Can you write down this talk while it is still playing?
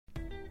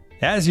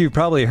As you've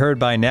probably heard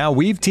by now,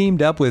 we've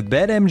teamed up with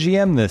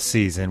BetMGM this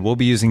season. We'll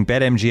be using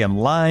BetMGM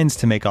lines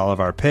to make all of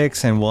our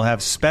picks, and we'll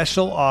have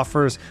special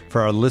offers for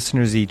our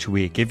listeners each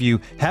week. If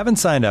you haven't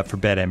signed up for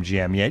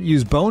BetMGM yet,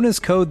 use bonus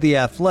code The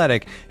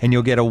Athletic, and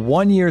you'll get a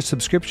 1-year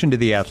subscription to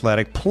The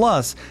Athletic,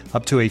 plus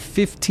up to a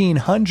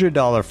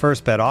 $1,500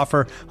 first bet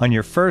offer on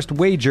your first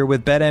wager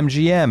with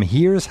BetMGM.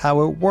 Here's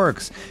how it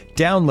works.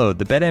 Download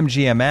the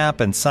BetMGM app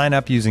and sign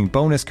up using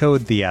bonus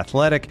code The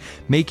Athletic.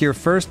 Make your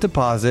first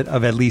deposit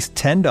of at least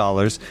 $10.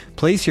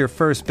 Place your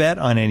first bet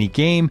on any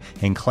game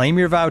and claim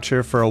your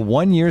voucher for a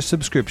 1-year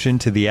subscription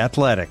to The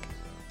Athletic.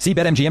 See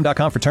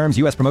BetMGM.com for terms.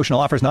 U.S. promotional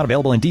offers not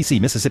available in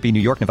D.C., Mississippi, New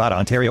York, Nevada,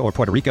 Ontario, or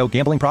Puerto Rico.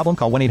 Gambling problem?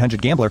 Call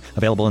 1-800-GAMBLER.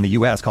 Available in the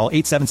U.S. Call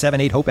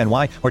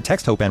 877-8-HOPE-NY or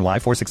text HOPE-NY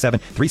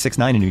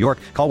 467-369 in New York.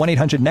 Call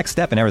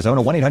 1-800-NEXT-STEP in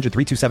Arizona.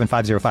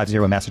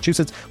 1-800-327-5050 in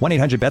Massachusetts.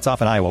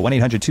 1-800-BETS-OFF in Iowa.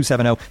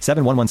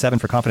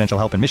 1-800-270-7117 for confidential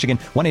help in Michigan.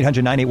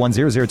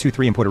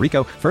 1-800-981-0023 in Puerto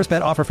Rico. First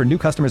bet offer for new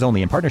customers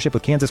only in partnership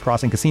with Kansas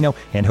Crossing Casino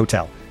and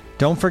Hotel.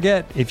 Don't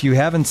forget, if you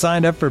haven't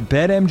signed up for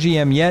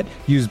BetMGM yet,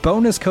 use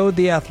bonus code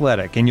The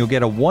Athletic, and you'll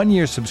get a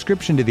 1-year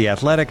subscription to The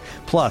Athletic,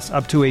 plus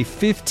up to a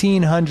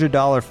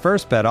 $1,500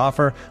 first bet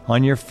offer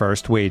on your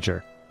first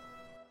wager.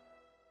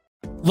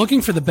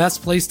 Looking for the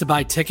best place to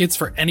buy tickets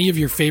for any of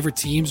your favorite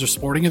teams or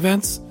sporting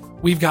events?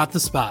 We've got the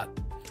spot.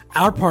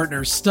 Our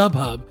partner,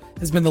 StubHub,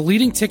 has been the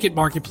leading ticket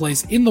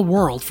marketplace in the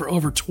world for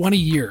over 20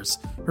 years,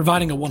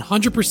 providing a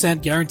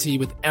 100% guarantee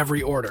with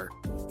every order.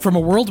 From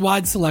a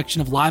worldwide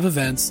selection of live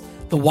events,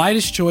 the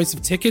widest choice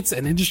of tickets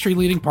and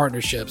industry-leading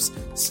partnerships,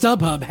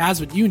 StubHub has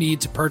what you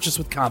need to purchase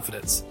with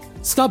confidence.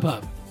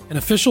 StubHub, an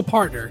official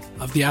partner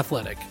of The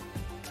Athletic.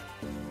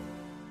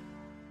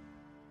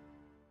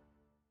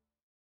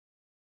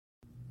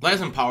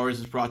 Laz and Powers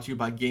is brought to you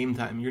by Game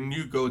Time, your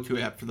new go-to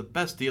app for the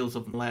best deals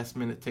of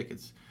last-minute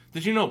tickets.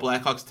 Did you know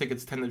Blackhawks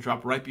tickets tend to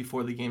drop right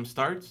before the game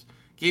starts?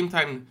 Game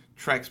Time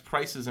tracks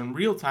prices in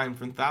real time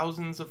from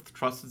thousands of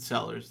trusted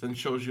sellers, then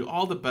shows you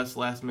all the best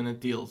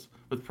last-minute deals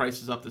with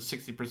prices up to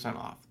 60%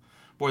 off.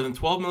 More than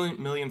 12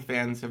 million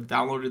fans have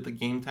downloaded the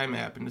Game Time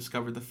app and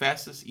discovered the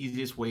fastest,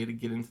 easiest way to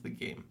get into the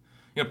game.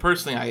 You know,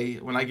 personally,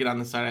 when I get on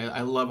the site,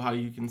 I love how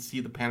you can see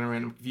the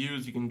panoramic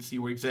views. You can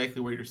see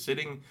exactly where you're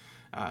sitting.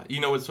 You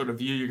know what sort of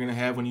view you're going to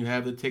have when you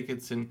have the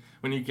tickets, and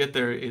when you get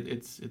there,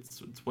 it's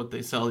what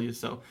they sell you.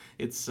 So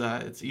it's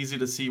easy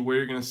to see where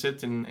you're going to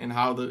sit and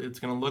how it's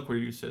going to look where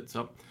you sit.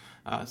 So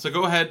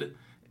go ahead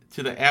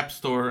to the App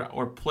Store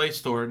or Play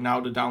Store now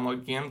to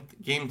download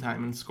Game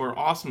Time and score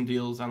awesome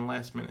deals on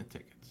last-minute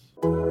tickets.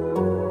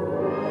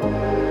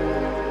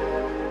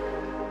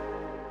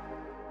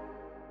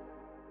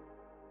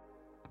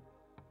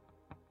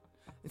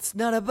 It's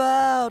not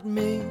about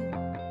me.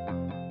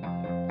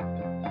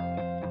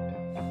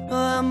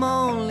 I'm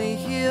only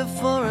here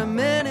for a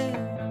minute,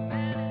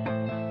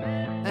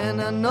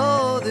 and I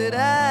know that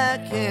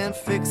I can't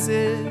fix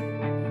it.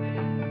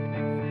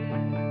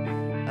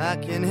 I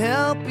can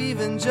help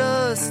even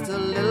just a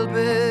little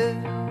bit.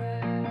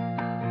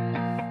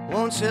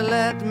 Won't you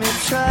let me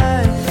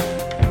try?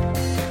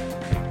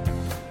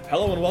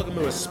 Hello and welcome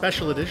to a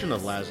special edition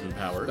of Laz and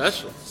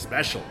Powers.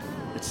 Special.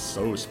 It's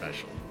so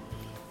special.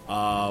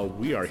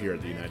 We are here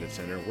at the United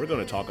Center. We're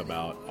going to talk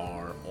about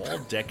our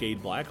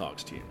all-decade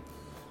Blackhawks team.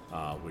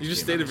 You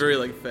just stated very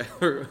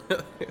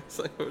it's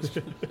like it was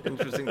an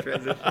interesting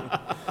transition.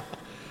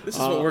 This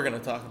is what we're going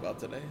to talk about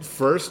today.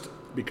 First,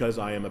 because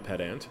I am a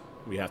pedant,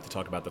 we have to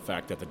talk about the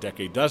fact that the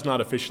decade does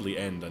not officially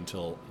end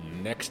until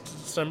next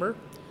December.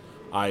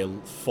 I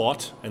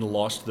fought and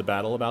lost the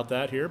battle about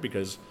that here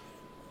because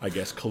I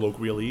guess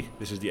colloquially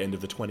this is the end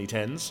of the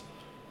 2010s.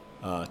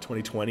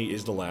 2020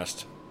 is the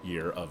last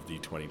year of the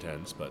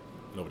 2010s, but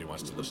nobody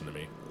wants to listen to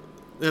me.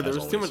 Yeah, there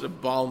was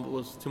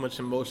too much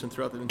emotion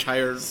throughout the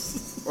entire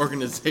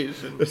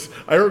organization.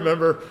 I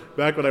remember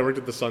back when I worked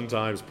at the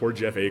Sun-Times, poor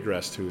Jeff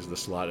Agrest, who was the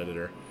slot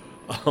editor,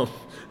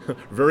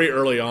 very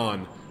early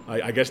on,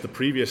 I guess the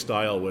previous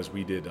style was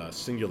we did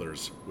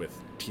singulars with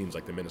teams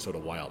like the Minnesota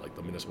Wild, like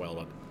the Minnesota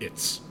Wild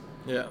It's.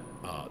 Yeah.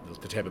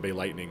 The Tampa Bay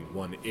Lightning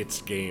won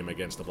its game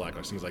against the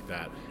Blackhawks, things like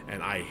that.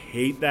 And I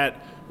hate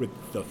that with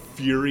the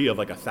fury of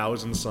like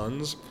 1,000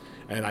 suns.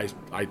 And I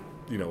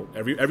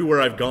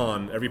everywhere I've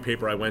gone, every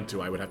paper I went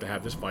to, I would have to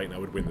have this fight, and I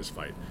would win this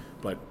fight.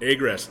 But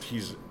Agrest,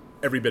 he's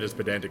every bit as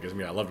pedantic as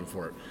me. I love him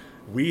for it.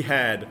 We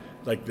had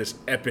like this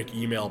epic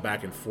email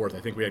back and forth. I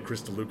think we had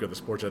Chris DeLuca, the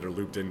sports editor,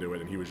 looped into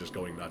it, and he was just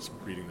going nuts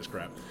reading this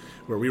crap,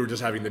 where we were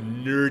just having the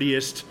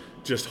nerdiest,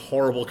 just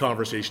horrible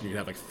conversation. You can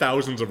have like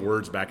thousands of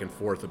words back and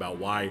forth about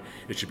why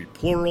it should be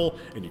plural,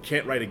 and you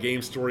can't write a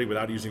game story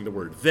without using the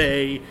word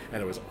they,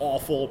 and it was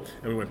awful.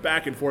 And we went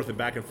back and forth,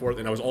 and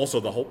I was also,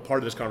 the whole part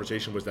of this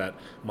conversation was that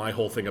my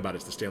whole thing about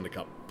it's the Stanley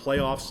Cup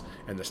playoffs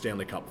and the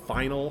Stanley Cup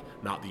final,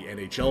 not the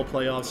NHL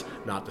playoffs,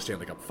 not the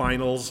Stanley Cup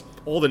finals,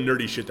 all the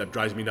nerdy shit that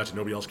drives me nuts and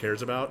nobody else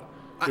cares about.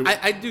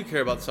 I do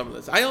care about some of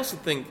this. I also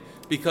think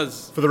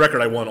because... For the record,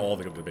 I won all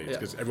the debates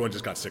because everyone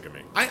just got sick of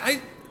me. I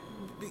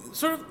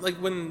sort of like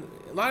when...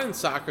 A lot in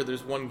soccer,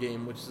 there's one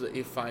game which is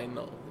a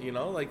final, you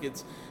know? Like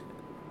it's...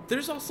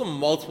 there's also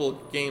multiple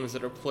games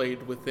that are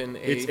played within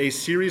It's a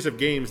series of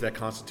games that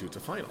constitutes a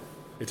final.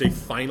 It's a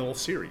final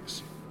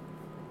series.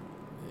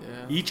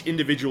 Yeah. Each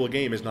individual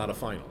game is not a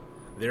final.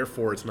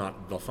 Therefore, it's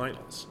not the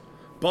finals.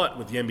 But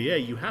with the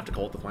NBA, you have to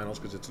call it the finals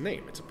because it's a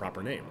name. It's a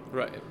proper name.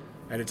 Right.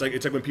 And it's like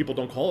when people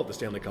don't call it the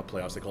Stanley Cup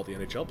playoffs, they call it the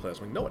NHL playoffs.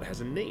 I'm like, no, it has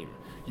a name.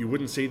 You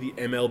wouldn't say the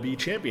MLB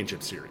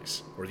Championship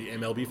Series or the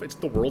MLB. It's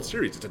the World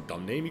Series. It's a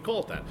dumb name. You call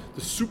it that.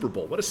 The Super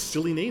Bowl. What a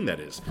silly name that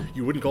is.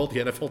 You wouldn't call it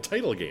the NFL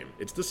title game.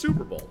 It's the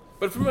Super Bowl.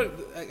 But from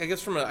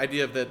an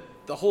idea of that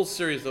the whole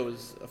series though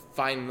is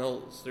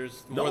finals.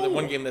 There's more than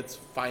one game that's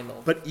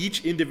final. But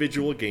each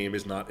individual game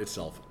is not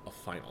itself a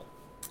final.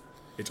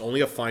 It's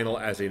only a final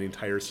as an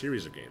entire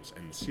series of games,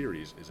 and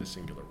series is a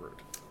singular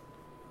word.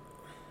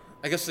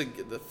 I guess I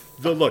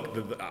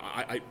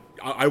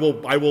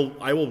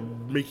will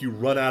make you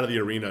run out of the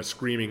arena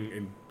screaming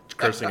and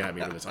cursing at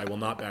me for this. I will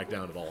not back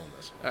down at all on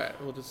this. All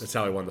right, That's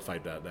how I won the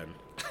fight that then.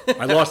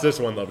 I lost this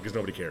one though because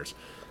nobody cares.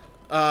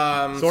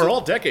 So we're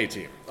all decade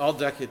team. All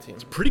decade team.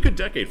 Pretty good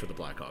decade for the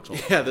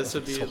Blackhawks. Yeah, this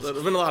would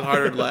have been a lot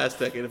harder last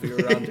decade if you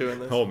were around doing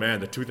this. Oh man,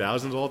 the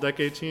 2000s all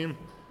decade team.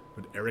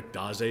 Would Eric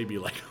Daze be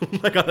like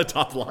on the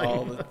top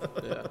line?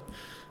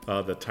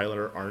 The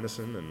Tyler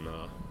Arneson and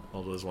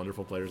all those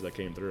wonderful players that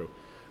came through.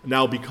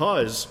 Now,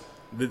 because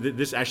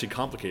this actually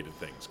complicated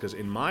things, because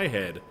in my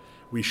head,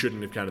 we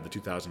shouldn't have counted the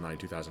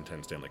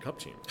 2009-2010 Stanley Cup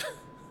team.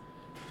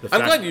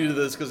 I'm glad you did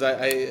this because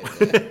I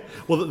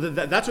well,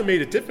 that's what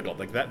made it difficult.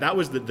 Like that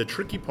was the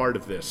tricky part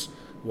of this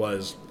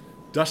was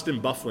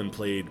Dustin Byfuglien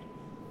played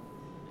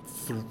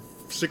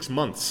 6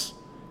 months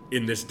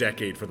in this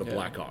decade for the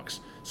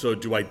Blackhawks. So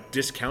do I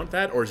discount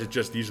that, or is it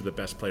just these are the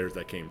best players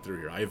that came through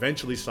here? I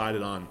eventually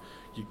sided on,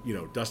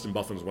 Dustin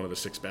Byfuglien was one of the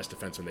 6 best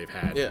defensemen they've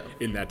had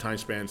in that time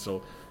span.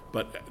 So,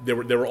 but there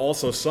were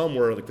also some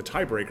where like the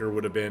tiebreaker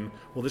would have been,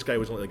 well, this guy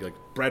was only like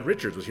Brad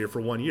Richards was here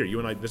for 1 year. You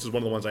and I, this is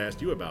one of the ones I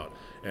asked you about,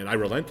 and I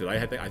relented. I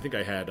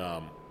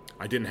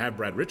didn't have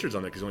Brad Richards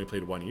on there because he only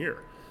played 1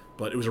 year,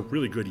 but it was a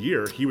really good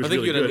year. He was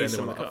really good, and they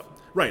won the cup.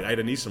 Right, I had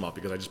Anisimov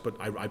because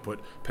I put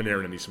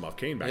Panarin and Anisimov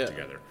Kane back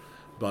together.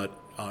 But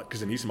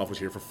because Anisimov was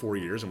here for 4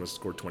 years and was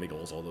scored 20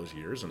 goals all those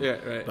years. And,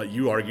 but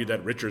you argued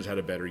that Richards had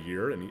a better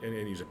year and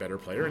he's a better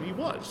player, and he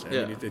was.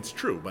 And it's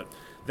true. But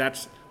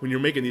that's when you're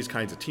making these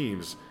kinds of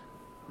teams,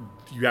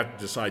 you have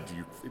to decide,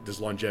 does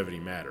longevity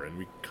matter? And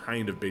we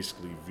kind of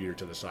basically veer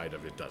to the side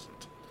of it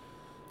doesn't.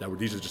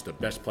 These are just the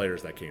best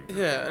players that came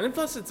through. Yeah, and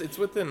plus it's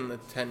within the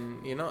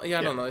 10, I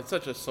don't know. It's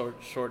such a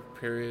short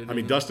period. I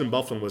mean, Dustin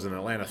Byfuglien was an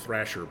Atlanta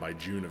Thrasher by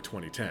June of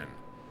 2010.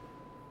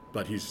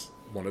 But he's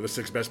one of the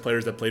 6 best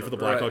players that played for the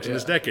Blackhawks in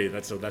this decade.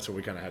 That's what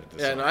we kind of had to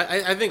decide. Yeah, no,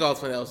 I think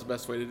ultimately that was the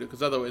best way to do it,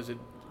 because otherwise it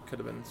could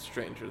have been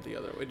stranger the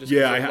other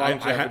way.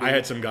 I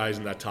had some guys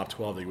in that top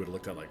 12 that you would have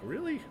looked at like,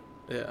 really?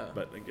 Yeah.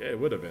 But it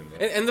would have been.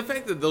 And the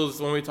fact that those,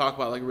 when we talk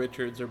about like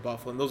Richards or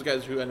Byfuglien, those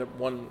guys who end up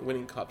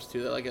winning cups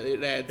too, that like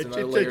it adds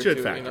another layer it should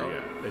to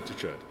factor, it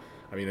should.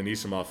 I mean,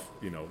 Anisimov,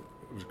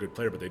 was a good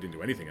player, but they didn't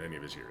do anything in any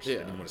of his years. Yeah.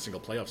 They didn't win a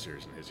single playoff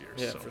series in his years.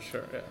 Yeah, for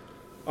sure, yeah.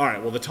 All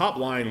right, well, the top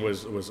line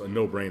was a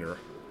no-brainer.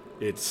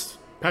 It's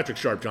Patrick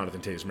Sharp,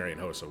 Jonathan Toews, Marian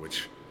Hossa,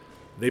 which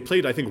they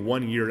played, I think,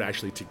 1 year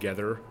actually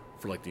together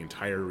for like the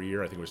entire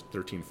year. I think it was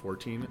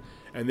 13-14.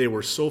 And they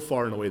were so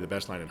far and away the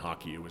best line in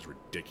hockey, it was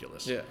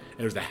ridiculous. Yeah. And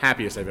it was the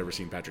happiest I've ever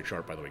seen Patrick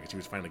Sharp, by the way, because he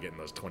was finally getting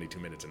those 22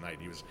 minutes a night.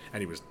 He was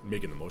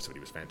making the most of it. He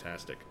was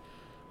fantastic.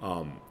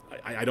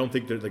 I don't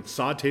think that, like,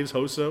 Saad, Toews,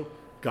 Hossa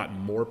got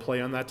more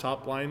play on that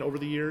top line over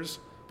the years.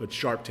 But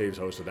Sharp, Toews,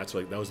 Hossa,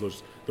 that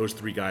was those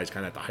 3 guys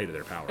kind of at the height of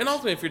their powers. And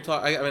ultimately, if you're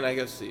talking,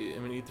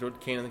 you throw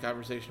Kane in the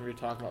conversation if you're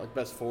talking about like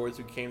best forwards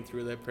who came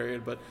through that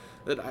period. But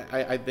that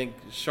I think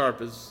Sharp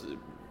has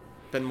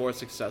been more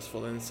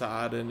successful than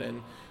Saad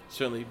and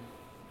certainly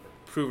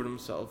proven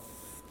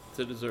himself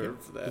to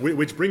deserve that.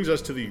 Which brings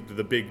us to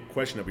the big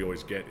question that we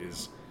always get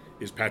is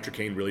Patrick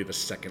Kane really the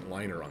second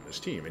liner on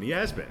this team? And he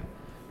has been.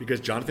 Because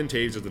Jonathan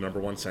Toews is the number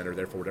 1 center,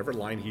 therefore whatever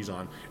line he's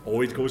on,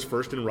 always goes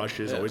first in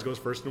rushes, always goes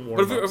first in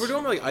warm-ups. But if we're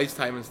doing like ice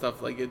time and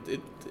stuff, like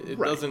it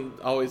doesn't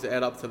always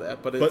add up to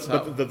that. But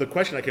the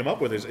question I came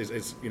up with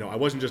is I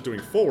wasn't just doing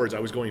forwards, I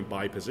was going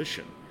by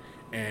position.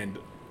 And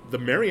the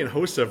Marian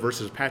Hossa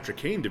versus Patrick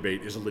Kane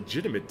debate is a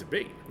legitimate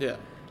debate. Yeah.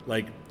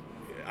 Like,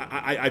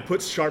 I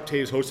put Sharp,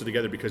 Toews, Hossa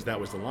together because that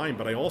was the line,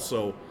 but I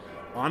also,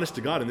 honest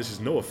to God, and this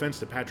is no offense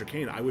to Patrick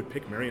Kane, I would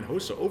pick Marian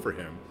Hossa over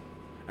him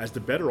as the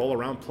better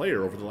all-around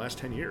player over the last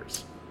 10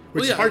 years.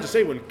 Which is hard to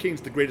say when Kane's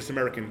the greatest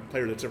American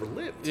player that's ever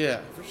lived. Yeah,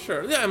 for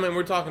sure. Yeah, I mean,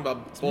 we're talking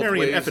about both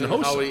ways and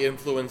how he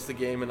influenced the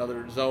game in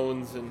other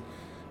zones. And,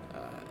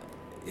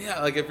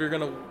 like, if you're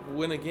going to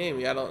win a game,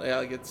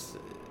 that's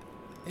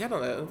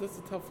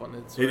a tough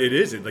one. It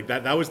is. Like,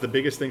 that was the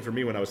biggest thing for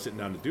me when I was sitting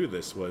down to do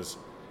this was,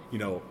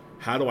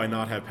 how do I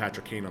not have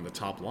Patrick Kane on the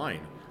top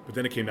line? But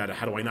then it came down to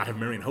how do I not have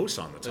Marian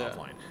Hossa on the top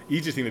line?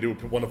 Easiest thing to do would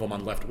put one of them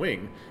on left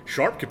wing.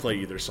 Sharp could play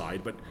either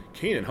side, but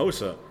Kane and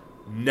Hossa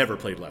never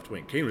played left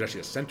wing. Kane was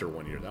actually a center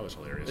 1 year. That was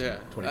hilarious. Yeah,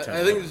 2010.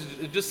 I think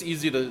it's just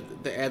easy to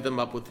add them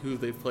up with who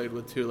they've played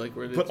with too. Like,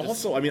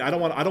 also, I mean, I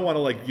don't want to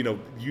like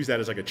use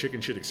that as like a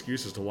chicken shit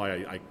excuse as to why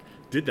I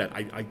did that.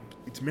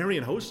 It's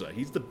Marian Hossa.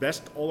 He's the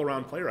best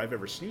all-around player I've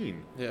ever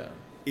seen. Yeah.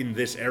 In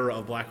this era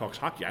of Blackhawks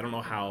hockey, I don't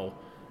know how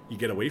you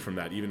get away from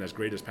that, even as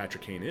great as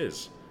Patrick Kane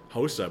is.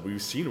 Hossa,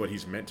 we've seen what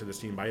he's meant to this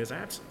team by his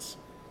absence.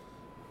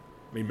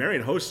 I mean,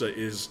 Marian Hossa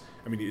is.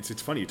 I mean,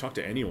 it's funny. You talk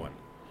to anyone,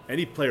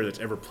 any player that's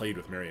ever played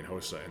with Marian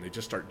Hossa, and they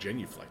just start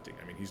genuflecting.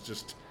 I mean,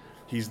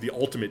 he's the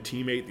ultimate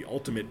teammate, the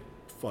ultimate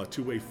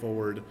two-way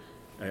forward,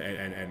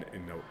 and you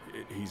know,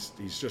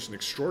 he's just an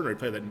extraordinary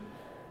player that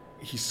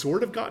he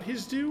sort of got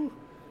his due,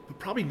 but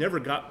probably never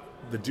got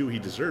the due he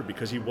deserved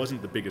because he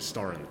wasn't the biggest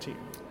star on the team.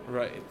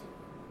 Right.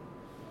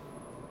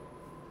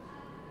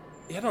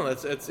 Yeah, no,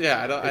 it's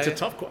a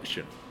tough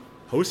question.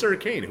 Hossa or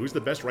Kane, who's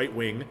the best right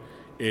wing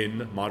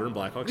in modern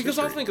Blackhawks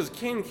history? Because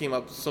Kane came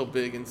up so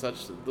big in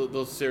such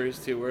those series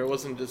too, where it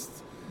wasn't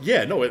just.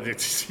 Yeah, no,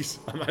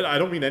 I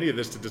don't mean any of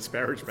this to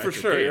disparage Patrick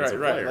For sure, Kane as a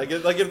right. player.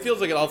 Like it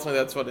feels like ultimately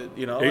that's what it,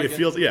 you know. It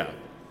feels, yeah.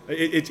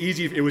 It's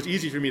easy. It was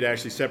easy for me to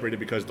actually separate it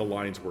because the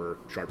lines were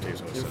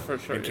Sharp-Taves Hossa. For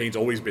sure, and Kane's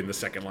always been the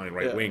second line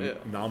right wing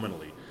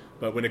nominally.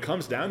 But when it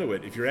comes down to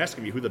it, if you're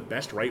asking me who the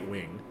best right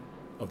wing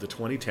of the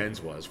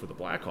 2010s was for the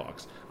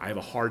Blackhawks, I have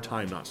a hard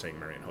time not saying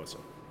Marian Hossa.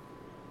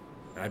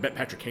 And I bet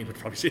Patrick Kane would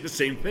probably say the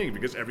same thing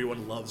because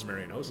everyone loves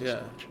Marian Hossa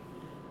so much.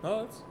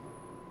 No,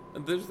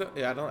 there's that.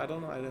 Yeah, I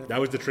don't know. That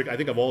was the trick. I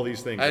think of all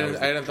these things. I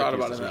hadn't thought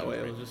about it that way.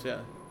 It was just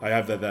I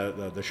have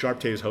the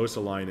Sharp-Taves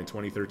Hossa line in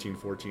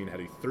 2013-14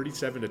 had a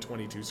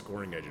 37-22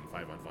 scoring edge in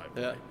 5-on-5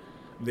 play. Yeah.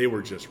 They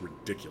were just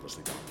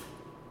ridiculously dominant.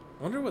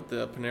 I wonder what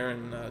the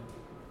Panarin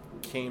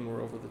Kane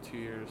were over the 2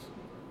 years.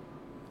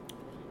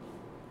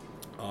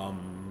 I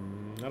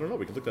don't know.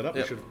 We could look that up.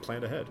 We should have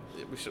planned ahead.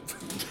 Yeah, we should.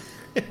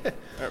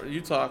 All right,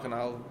 you talk and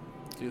I'll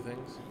do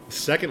things.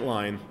 Second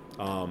line,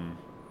 I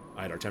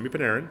had Artemi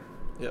Panarin.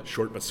 Yep.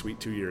 Short but sweet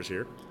 2 years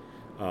here.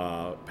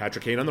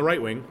 Patrick Kane on the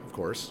right wing, of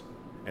course.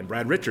 And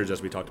Brad Richards,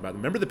 as we talked about.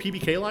 Remember the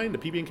PBK line? The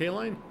PB&K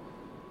line?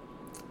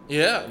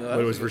 Yeah. No,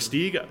 it was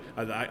Versteeg.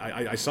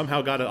 I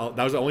somehow got it.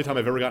 That was the only time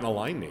I've ever gotten a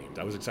line named.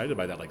 I was excited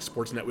by that. Like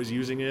Sportsnet was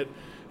using it,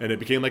 and it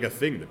became like a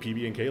thing, the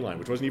PB&K line,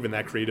 which wasn't even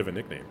that creative a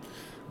nickname.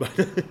 But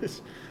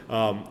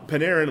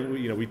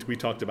Panarin, you know, we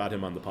talked about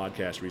him on the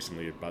podcast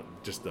recently about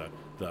just the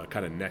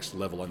kind of next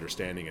level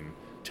understanding and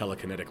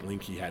telekinetic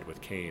link he had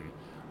with Kane.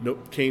 No,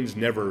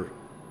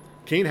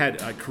 Kane had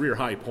career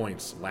high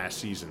points last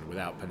season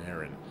without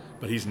Panarin,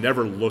 but he's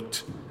never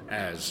looked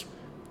as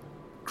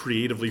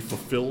creatively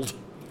fulfilled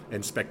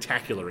and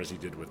spectacular as he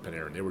did with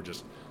Panarin. They were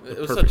just it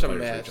was such a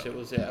match. It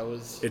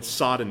was. It's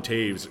Saad and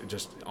Taves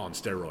just on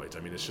steroids. I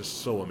mean, it's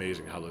just so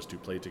amazing how those two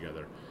played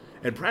together.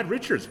 And Brad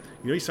Richards,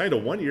 you know, he signed a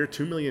 1 year,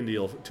 $2 million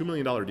deal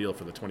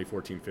for the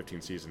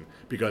 2014-15 season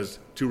because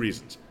two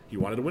reasons: he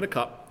wanted to win a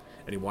cup,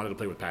 and he wanted to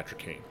play with Patrick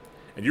Kane.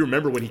 And you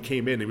remember when he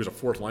came in, he was a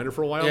fourth liner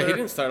for a while. Yeah, there? He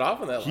didn't start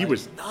off on that line. He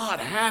was not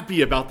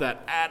happy about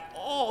that at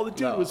all. The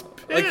dude was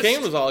pissed. Like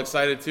Kane was all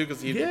excited too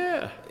because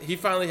he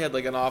finally had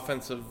like an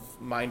offensive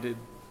minded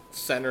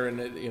center in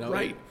it, you know.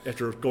 Right.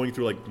 After going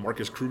through like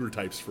Marcus Kruger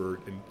types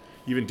and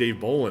even Dave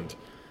Boland.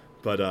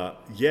 But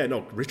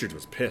Richards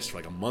was pissed for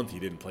like a month he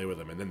didn't play with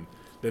him, and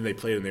then they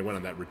played and they went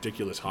on that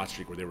ridiculous hot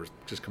streak where they were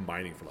just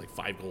combining for like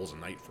 5 goals a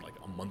night for like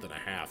a month and a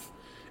half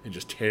and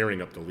just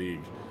tearing up the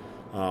league.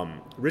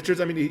 Richards,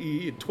 I mean,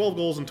 he had 12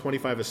 goals and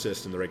 25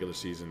 assists in the regular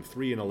season,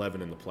 3 and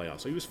 11 in the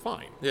playoffs, so he was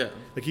fine. Yeah.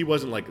 Like, he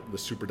wasn't like the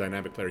super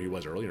dynamic player he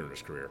was earlier in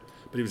his career,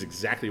 but he was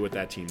exactly what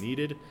that team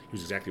needed. He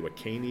was exactly what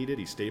Kane needed.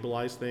 He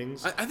stabilized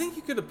things. I think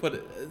you could have put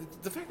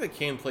it, the fact that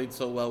Kane played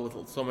so well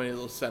with so many of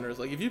those centers,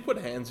 like if you put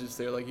Handzus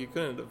there, like you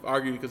couldn't have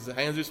argued because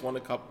Handzus won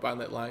a cup on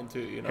that line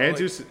too, you know.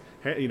 Handzus,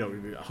 you know,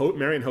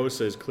 Marian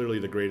Hossa is clearly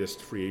the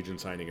greatest free agent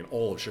signing in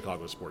all of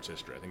Chicago sports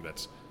history. I think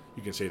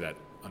you can say that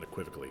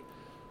unequivocally.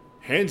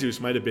 Handzus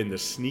might have been the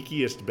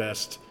sneakiest,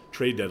 best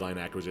trade deadline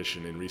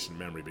acquisition in recent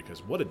memory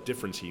because what a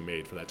difference he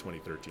made for that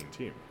 2013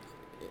 team.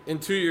 In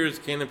 2 years,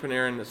 Kane and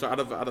Panarin, so out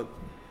of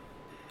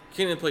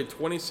Kane had played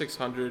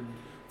 2,600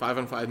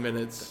 5-on-5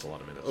 minutes. That's a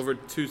lot of minutes. Over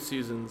 2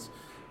 seasons,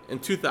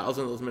 and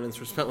 2,000 of those minutes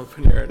were spent with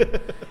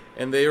Panarin.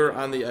 And they were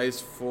on the ice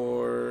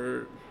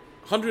for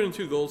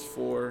 102 goals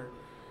for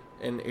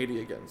and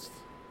 80 against.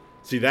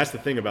 See, that's the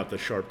thing about the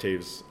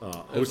Sharp-Taves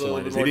Hossa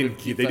line is they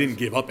didn't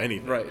give up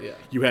anything. Right, yeah.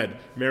 You had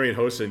Marian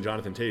Hossa and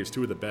Jonathan Taves,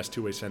 two of the best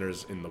two-way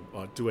centers in the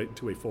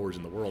two-way forwards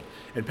in the world,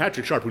 and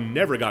Patrick Sharp, who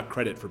never got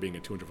credit for being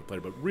a 200-foot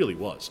player, but really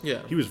was.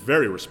 Yeah. He was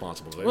very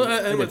responsible. Well,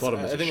 I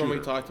think when we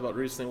talked about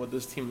recently what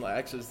this team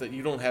lacks is that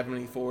you don't have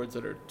many forwards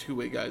that are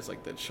two-way guys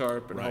like that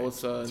Sharp and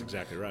Hossa. That's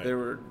exactly right.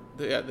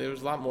 There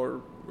was a lot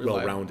more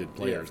well-rounded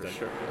players. Yeah, for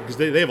sure. Because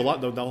they have a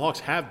lot. The Hawks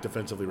have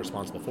defensively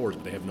responsible forwards,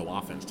 but they have no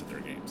offense to their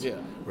games. Yeah.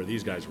 Where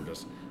these guys were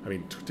just, I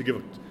mean, to give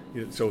up,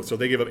 so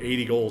they give up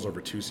 80 goals over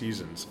 2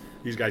 seasons.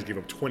 These guys gave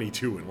up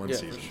 22 in one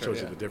season. Sure,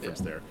 Shows you the difference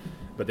there.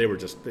 But they were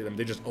just,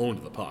 they just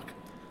owned the puck.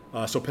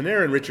 So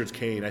Panarin, Richards,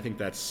 Kane, I think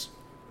that's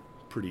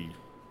pretty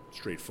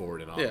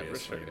straightforward and obvious. Yeah, for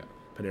sure,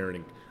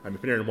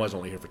 Panarin was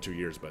only here for 2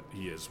 years, but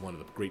he is one of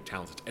the great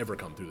talents that's ever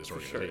come through this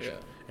organization. Sure, yeah.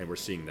 And we're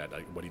seeing that,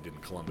 what he did in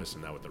Columbus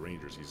and now with the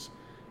Rangers.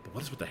 But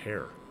what is with the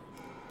hair?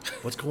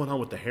 What's going on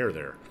with the hair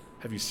there?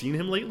 Have you seen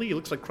him lately? He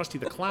looks like Krusty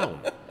the Clown.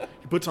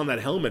 He puts on that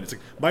helmet. It's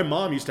like my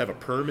mom used to have a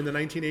perm in the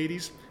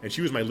 1980s, and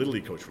she was my Little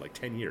League coach for like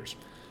 10 years.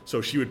 So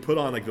she would put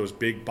on like those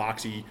big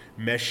boxy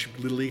mesh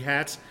Little League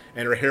hats,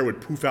 and her hair would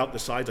poof out the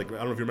sides. Like I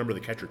don't know if you remember the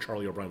catcher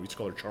Charlie O'Brien. We used to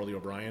call her Charlie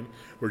O'Brien,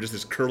 where just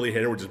this curly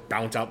hair would just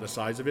bounce out the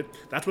sides of it.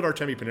 That's what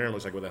Artemi Panarin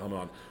looks like with a helmet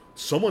on.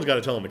 Someone's got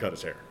to tell him to cut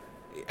his hair.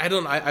 I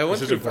don't know. I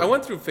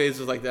went through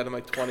phases like that in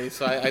my 20s,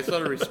 so I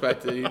sort of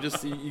respect it.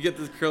 You get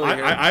this curly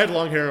hair. I had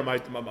long hair in my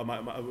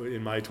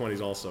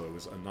 20s also. It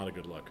was not a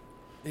good look.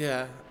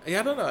 Yeah.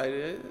 I don't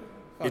know.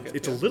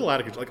 It's a little out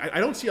of control. Like I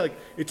don't see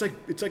it's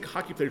like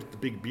hockey players with the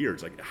big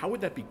beards. Like how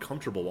would that be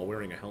comfortable while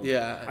wearing a helmet?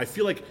 Yeah. I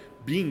feel like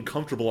being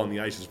comfortable on the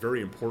ice is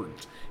very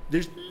important.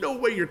 There's no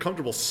way you're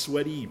comfortable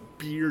sweaty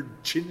beard,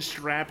 chin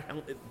strap,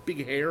 helmet,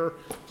 big hair.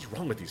 What's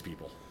wrong with these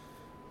people?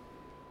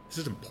 This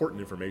is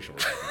important information.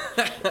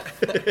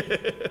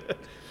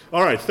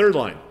 All right, third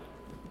line.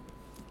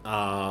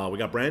 We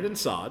got Brandon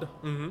Saad,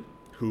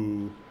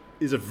 who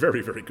is a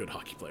very, very good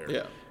hockey player.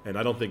 Yeah. And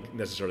I don't think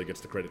necessarily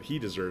gets the credit he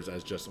deserves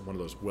as just one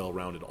of those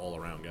well-rounded,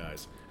 all-around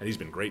guys. And he's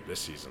been great this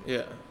season.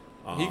 Yeah.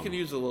 He could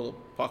use a little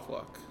puck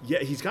luck. Yeah,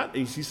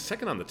 he's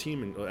second on the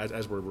team, and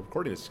as we're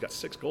recording this, he's got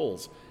 6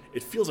 goals.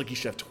 It feels like he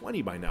should have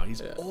 20 by now.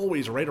 He's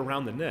always right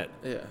around the net.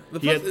 Yeah.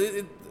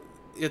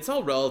 It's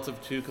all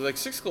relative, too, because,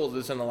 6 goals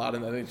isn't a lot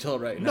in the NHL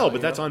right now. No, but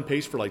that's on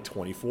pace for,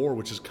 24,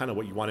 which is kind of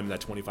what you want him in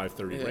that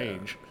 25-30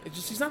 range.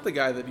 He's not the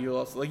guy that you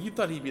also... you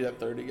thought he'd be that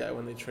 30 guy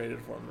when they traded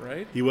for him,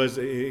 right? He was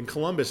in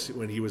Columbus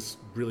when he was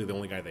really the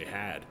only guy they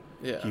had.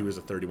 Yeah. He was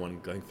a 31,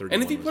 I think 31.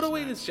 And if he put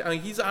away his...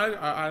 he's on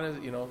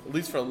at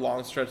least for a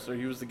long stretch there,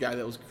 he was the guy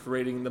that was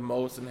creating the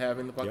most and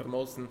having the puck the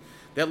most. And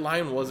that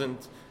line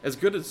wasn't as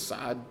good as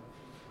Saad,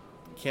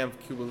 Cam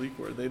Kubalik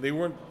were. They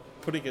weren't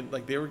putting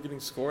it... they were getting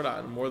scored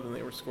on more than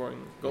they were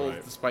scoring goals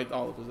despite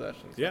all the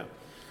possessions. Yeah.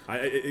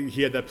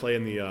 He had that play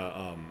in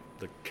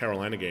the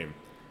Carolina game,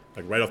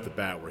 right off the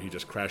bat, where he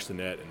just crashed the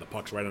net and the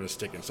puck's right on his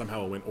stick and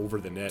somehow it went over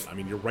the net. I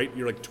mean, you're right.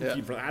 You're 2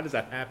 feet from. How does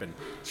that happen?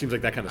 Seems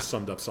like that kind of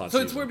summed up Saad's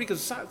season. It's weird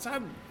because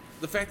Saad,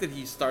 the fact that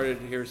he started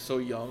here so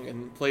young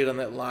and played on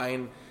that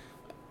line,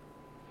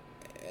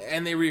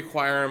 and they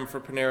require him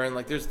for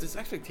Panarin, there's this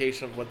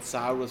expectation of what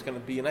Saad was going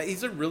to be, and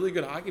he's a really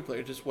good hockey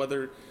player. Just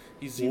whether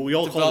we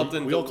all called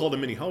him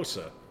Mini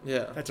Hossa.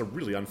 Yeah, that's a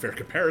really unfair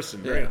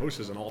comparison. Marian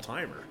Hossa's an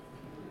all-timer.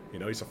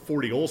 He's a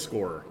 40-goal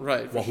scorer,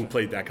 who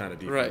played that kind of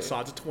defense. Right.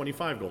 Saad's a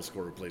 25-goal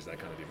scorer who plays that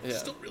kind of defense. Yeah. He's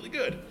still really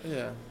good.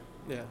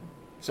 Yeah.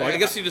 So I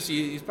guess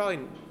he's probably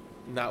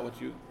not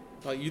what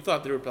you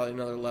thought there were probably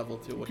another level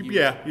to what he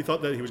was. You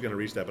thought that he was going to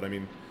reach that, but I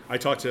mean, I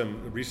talked to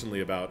him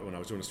recently about when I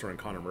was doing a story on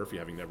Connor Murphy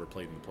having never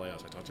played in the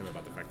playoffs. I talked to him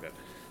about the fact that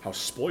how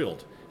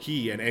spoiled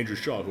he and Andrew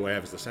Shaw, who I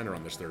have as the center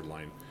on this third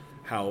line,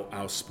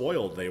 how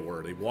spoiled they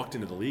were. They walked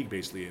into the league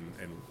basically and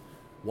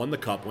won the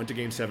cup, went to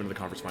Game 7 of the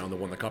conference final, and then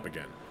won the cup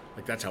again.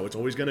 That's how it's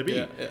always going to be.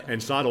 Yeah.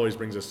 And Saad always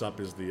brings us up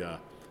as the,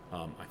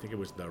 I think it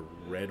was the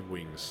Red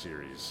Wings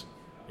series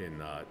in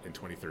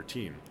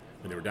 2013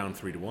 when they were down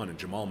 3-1. And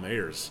Jamal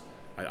Mayers,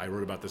 I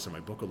wrote about this in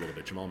my book a little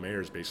bit. Jamal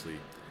Mayers basically,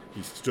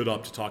 he stood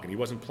up to talk, and he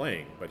wasn't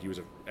playing, but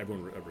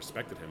everyone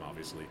respected him,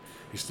 obviously.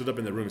 He stood up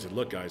in the room and said,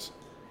 "Look, guys,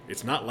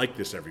 it's not like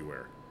this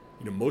everywhere.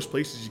 Most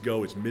places you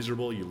go, it's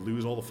miserable, you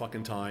lose all the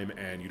fucking time,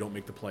 and you don't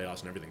make the playoffs,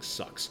 and everything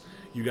sucks.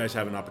 You guys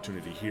have an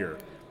opportunity here."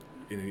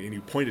 And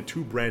you pointed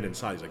to Brandon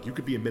Saad. He's like, "You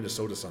could be in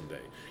Minnesota someday.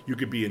 You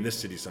could be in this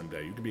city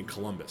someday. You could be in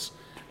Columbus."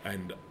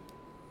 And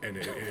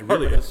it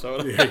really,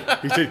 Minnesota.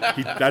 He said,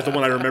 that's the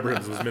one I remember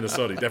him was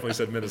Minnesota. He definitely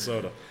said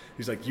Minnesota.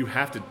 He's like, you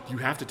have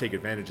to take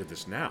advantage of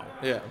this now.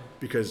 Yeah.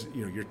 Because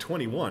you're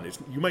 21.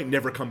 You might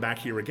never come back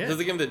here again. This is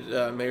the game that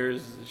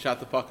Mayers shot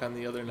the puck on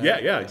the other night.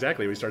 Yeah,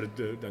 exactly. We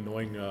started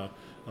annoying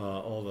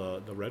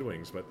all the Red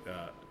Wings, but.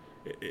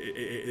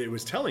 It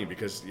was telling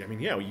because,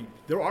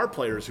 there are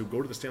players who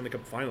go to the Stanley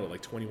Cup final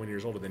at 21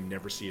 years old and then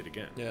never see it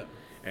again. Yeah.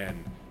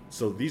 And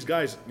so these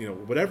guys,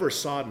 whatever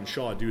Saad and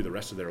Shaw do the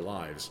rest of their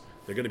lives,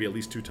 they're going to be at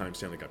least 2-time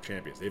Stanley Cup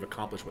champions. They've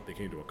accomplished what they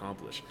came to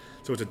accomplish.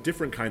 So it's a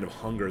different kind of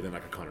hunger than a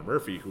Connor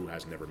Murphy who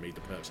has never made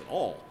the playoffs at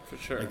all. For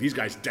sure. These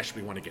guys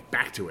desperately want to get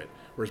back to it,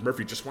 whereas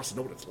Murphy just wants to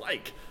know what it's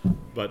like.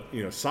 But,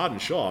 Saad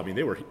and Shaw,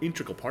 they were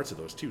integral parts of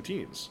those two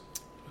teams.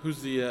 Who's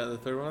the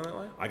third one on that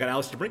line? I got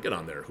Alex DeBrincat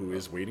on there, who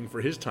is waiting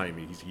for his time.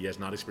 He has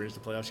not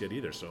experienced the playoffs yet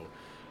either, so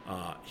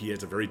he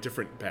has a very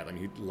different path.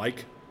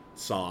 Like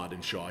Saad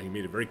and Shaw, he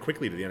made it very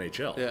quickly to the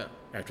NHL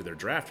after their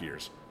draft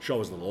years. Shaw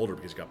was a little older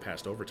because he got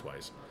passed over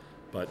twice,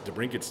 but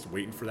DeBrincat's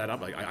waiting for that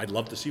up. I'd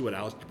love to see what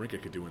Alex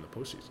DeBrincat could do in the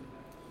postseason.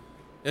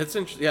 It's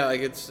interesting. Yeah,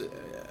 it's.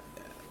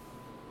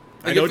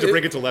 I know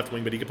DeBrincat's a left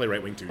wing, but he can play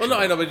right wing too. Well, no,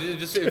 I know, but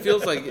it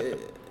feels like.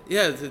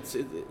 Yeah, it's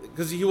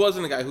because he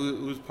wasn't a guy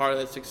who was part of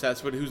that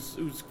success, but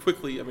who's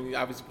quickly. He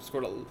obviously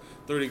scored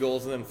 30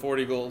 goals and then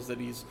 40 goals that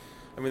he's.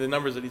 The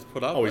numbers that he's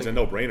put up. Oh, he's a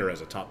no-brainer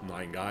as a top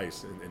 9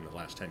 guys in the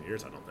last 10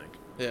 years. I don't think.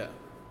 Yeah.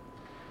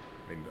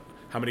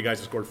 How many guys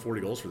have scored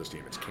 40 goals for this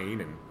team? It's Kane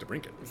and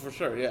DeBrincat. For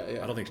sure, yeah.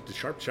 I don't think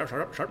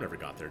Sharp never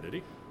got there, did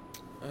he?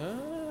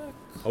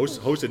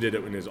 Hossa did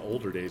it in his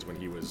older days when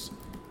he was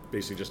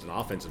basically just an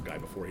offensive guy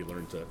before he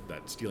learned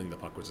that stealing the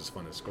puck was as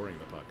fun as scoring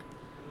the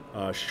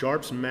puck.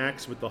 Sharp's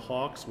max with the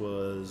Hawks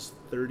was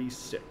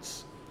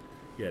 36.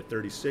 He had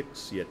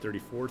 36, he had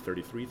 34,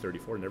 33,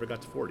 34, never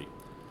got to 40.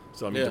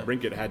 So, I mean,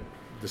 DeBrincat had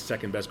the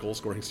second best goal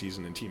scoring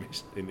season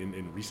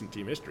in recent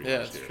team history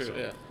last year. True,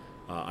 so,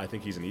 I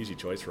think he's an easy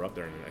choice for up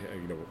there.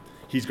 And,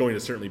 he's going to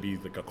certainly be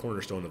like a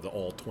cornerstone of the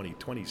all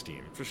 2020s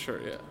team. For sure,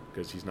 yeah.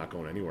 Because he's not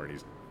going anywhere, and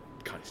he's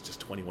just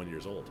 21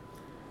 years old.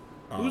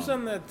 Who's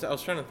on that? I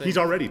was trying to think. He's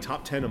already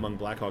top 10 among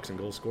Blackhawks in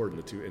goals scored in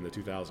the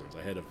 2000s,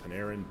 ahead of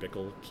Panarin,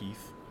 Bickle,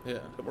 Keith. Yeah.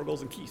 Got more goals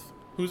than Keith.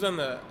 Who's on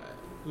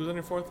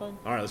your fourth line?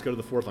 All right, let's go to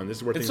the fourth line. This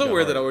is where it's things so got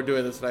weird hard. that we're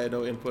doing this and I had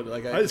no input.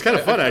 It's kind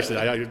of fun, actually.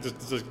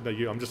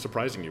 I'm just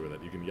surprising you with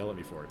it. You can yell at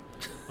me for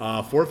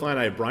it. Fourth line,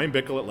 I have Brian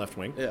Bickle at left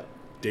wing. Yeah.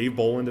 Dave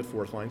Boland at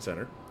fourth line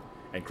center.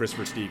 And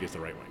Christopher Stieg is the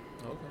right wing.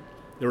 Okay.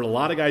 There were a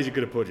lot of guys you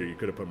could have put here. You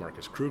could have put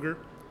Marcus Kruger,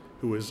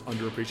 who was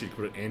underappreciated. You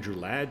could put Andrew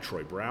Ladd,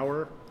 Troy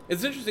Brower.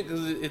 It's interesting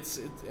because it's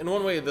in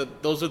one way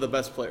those are the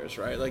best players,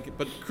 right?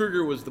 But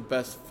Kruger was the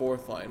best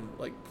fourth line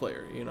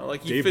player,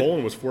 Dave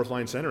Boland was fourth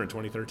line center in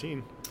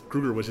 2013.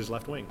 Kruger was his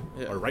left wing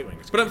or right wing.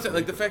 But I'm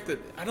saying the fact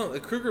that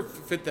Kruger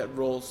fit that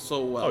role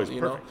so well, he's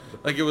perfect.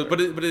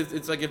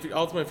 It's like if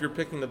you're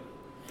picking the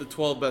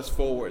 12 best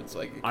forwards,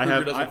 I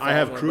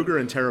have Kruger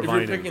and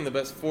Teravainen. If you're picking the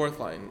best fourth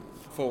line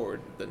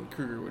forward, then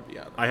Kruger would be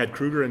on. I had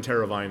Kruger and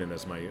Teravainen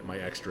as my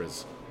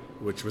extras,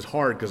 which was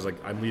hard because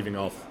I'm leaving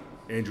off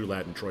Andrew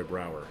Ladd and Troy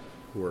Brower,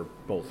 who are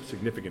both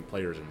significant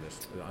players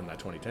on that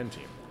 2010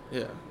 team.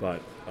 Yeah.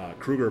 But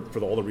Kruger, for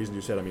all the reasons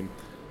you said, I mean,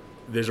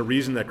 there's a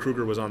reason that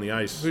Kruger was on the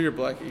ice. You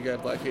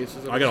got black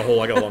aces? I got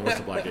a long list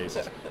of black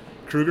aces.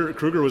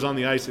 Kruger was on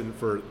the ice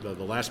for the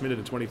last minute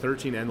in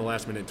 2013 and the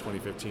last minute in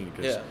 2015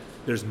 because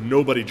there's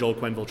nobody Joel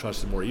Quenneville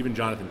trusted more, even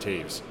Jonathan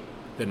Toews,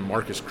 than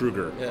Marcus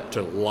Kruger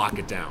to lock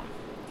it down.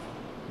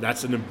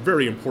 That's a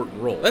very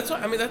important role. That's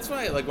why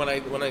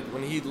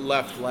when he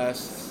left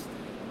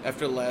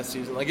after last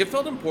season, it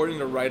felt important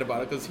to write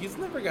about it because he's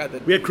never got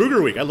that. We had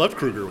Kruger Week. I loved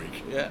Kruger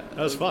Week. Yeah, that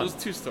was fun. It was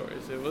two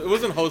stories. It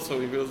wasn't Hossa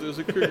Week. It was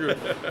a Kruger.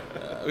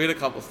 We had a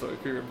couple stories,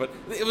 Kruger, but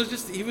it was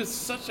just he was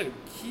such a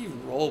key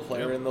role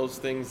player in those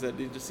things that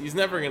he's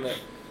never gonna.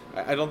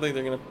 I don't think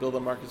they're gonna build a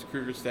Marcus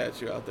Kruger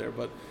statue out there,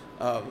 but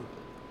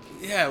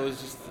it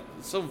was just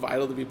so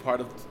vital to be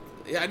part of.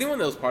 Yeah, anyone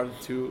that was part of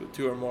two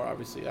or more,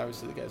 obviously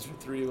the guys were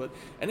three, but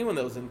anyone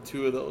that was in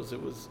two of those,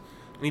 it was.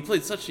 And he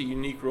played such a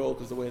unique role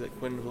because the way that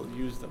Quenneville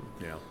used him.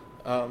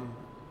 Yeah.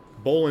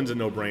 Boland's a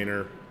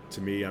no-brainer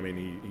to me. I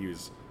mean, he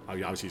was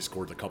obviously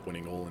scored the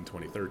cup-winning goal in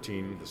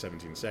 2013, the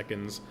 17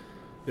 seconds.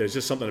 There's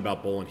just something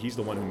about Boland. He's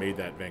the one who made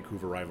that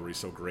Vancouver rivalry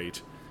so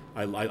great.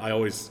 I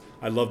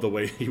love the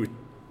way he would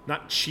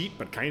not cheat,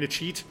 but kind of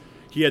cheat.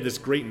 He had this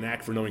great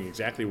knack for knowing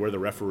exactly where the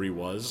referee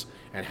was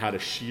and how to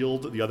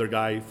shield the other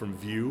guy from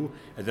view,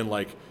 and then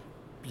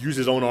use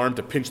his own arm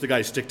to pinch the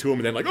guy's stick to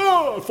him, and then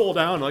fall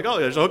down,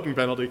 there's a hooking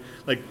penalty.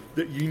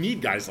 You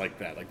need guys like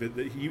that.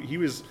 He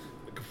was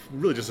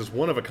really just this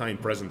one of a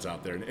kind presence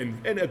out there,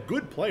 and a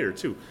good player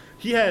too.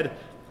 He had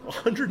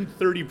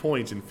 130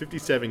 points in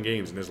 57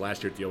 games in his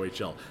last year at the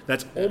OHL.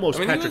 That's almost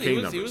Patrick Kane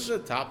numbers. He was a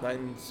top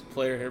 9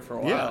 player here for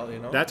a while.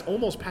 That's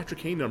almost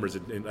Patrick Kane numbers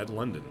at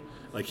London.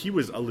 He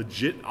was a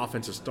legit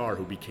offensive star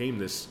who became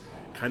this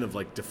kind of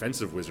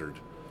defensive wizard.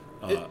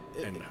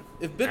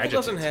 If Bickle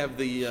doesn't have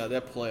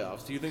that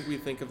playoffs, do you think we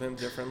think of him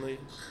differently?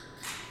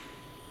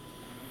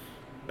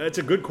 That's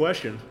a good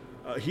question.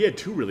 He had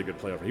 2 really good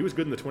playoffs. He was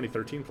good in the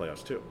 2013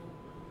 playoffs too.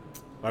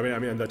 I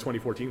mean the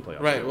 2014 playoffs.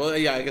 Right. Too. Well,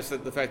 yeah. I guess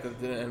the fact that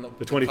it didn't end up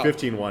the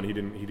 2015 one, he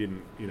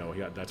didn't.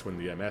 That's when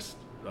the MS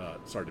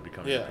started to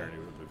become apparent.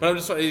 But I'm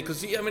just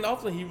because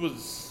ultimately he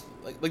was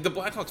like the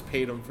Blackhawks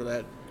paid him for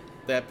that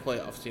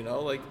playoffs.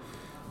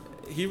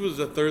 He was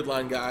a third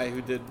line guy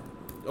who did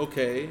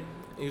okay.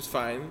 He was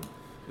fine.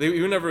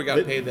 He never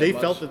got paid that much. They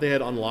felt that they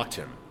had unlocked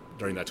him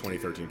during that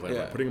 2013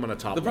 playoff, putting him on a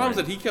top line. The problem is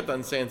that he kept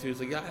on saying, too, he's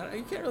like,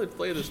 you can't really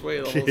play this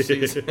way the whole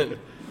season.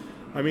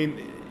 I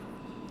mean,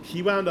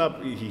 he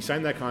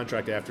signed that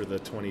contract after the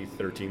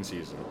 2013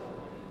 season,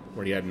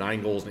 where he had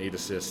 9 goals and 8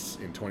 assists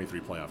in 23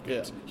 playoff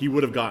games. He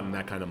would have gotten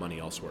that kind of money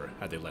elsewhere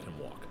had they let him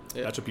walk.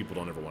 That's what people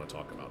don't ever want to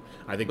talk about.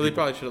 They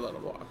probably should have let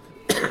him walk.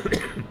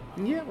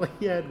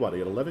 He had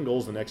 11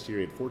 goals the next year.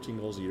 He had 14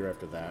 goals a year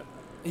after that.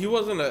 He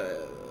wasn't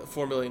a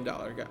 $4 million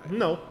guy.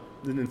 No.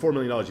 And $4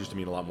 million used to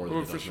mean a lot more than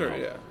it does for sure, now.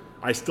 yeah.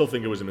 I still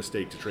think it was a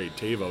mistake to trade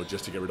Tavo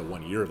just to get rid of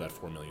 1 year of that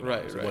 $4 million.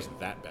 Right. It wasn't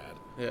that bad.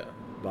 Yeah.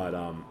 But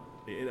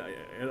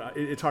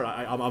it's hard.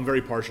 I'm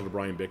very partial to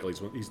Brian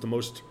Bickle. He's the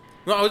most...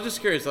 No, I was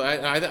just curious.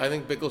 I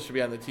think Bickle should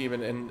be on the team,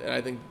 and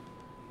I think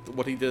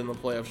what he did in the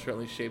playoffs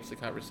certainly shapes the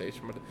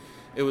conversation. But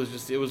it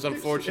was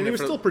unfortunate. And he was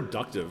still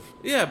productive.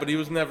 Yeah, but he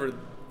was never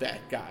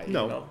that guy.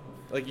 No.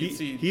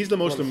 He's the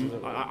most.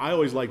 I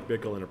always liked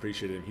Bickle and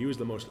appreciated him. He was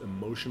the most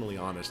emotionally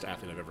honest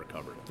athlete I've ever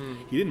covered.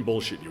 He didn't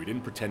bullshit you. He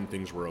didn't pretend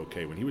things were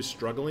okay. When he was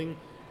struggling,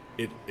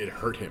 it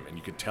hurt him, and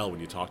you could tell when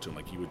you talked to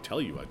him. He would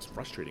tell you it's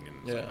frustrating,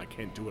 and I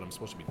can't do what I'm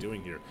supposed to be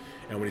doing here.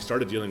 And when he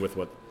started dealing with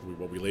what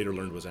we later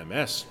learned was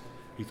MS,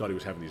 He thought he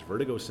was having these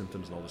vertigo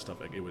symptoms and all this stuff.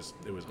 Like it was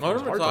I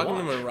remember hard talking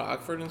to to watch. him in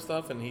Rockford and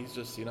stuff, and he's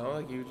just, he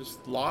was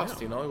just lost,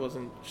 he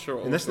wasn't sure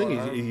what And was that's the going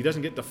thing, on. he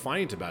doesn't get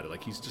defiant about it.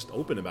 Like, he's just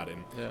open about it.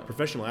 And Yeah.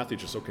 professional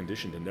athletes are so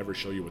conditioned to never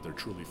show you what they're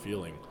truly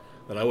feeling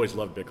that I always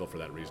loved Bickle for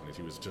that reason. Is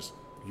he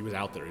was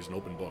out there. He's an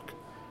open book.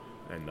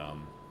 And,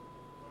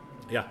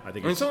 yeah, I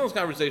think some of those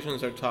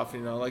conversations are tough,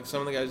 like some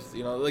of the guys,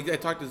 like I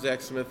talked to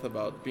Zach Smith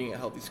about being a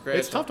healthy scratch.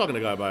 it's tough talking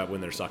to a guy about it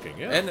when they're sucking,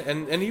 yeah.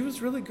 And he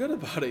was really good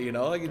about it,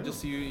 like it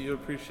just you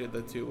appreciate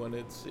that too when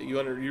it's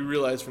you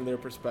realize from their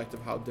perspective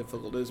how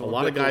difficult it is. A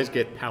lot of guys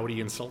get pouty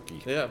and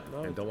sulky. Yeah,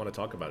 and don't want to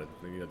talk about it.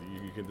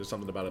 There's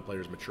something about a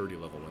player's maturity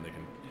level when they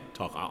can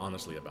talk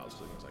honestly about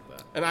things like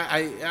that. And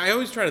I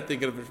always try to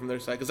think of it from their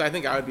side because I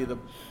think I would be the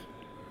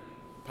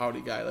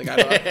pouty guy. Like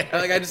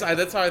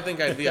that's how I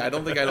think I'd be. I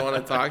don't think I'd want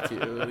to talk to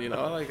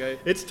you.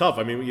 It's tough.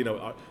 I mean,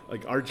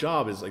 like our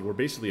job is like we're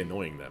basically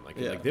annoying them. Like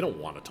they don't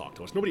want to talk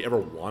to us. Nobody ever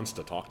wants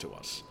to talk to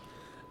us.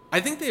 I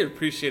think they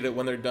appreciate it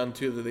when they're done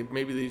too. That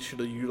maybe they should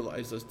have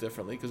utilized us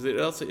differently because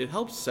it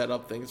helps set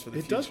up things for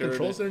the future. It does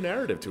controls their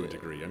narrative to a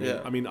degree.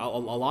 I mean, a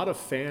lot of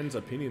fans'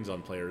 opinions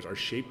on players are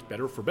shaped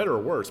for better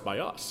or worse by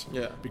us.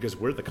 Yeah. Because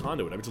we're the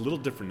conduit. I mean, it's a little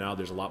different now.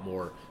 There's a lot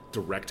more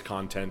direct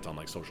content on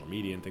like social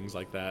media and things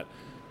like that.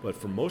 But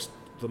for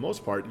the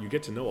most part, you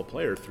get to know a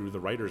player through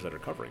the writers that are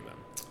covering them.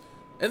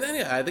 And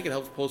then I think it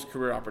helps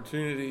post-career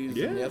opportunities.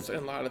 Yeah. And a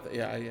lot of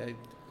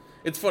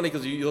it's funny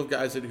because you have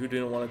guys who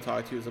didn't want to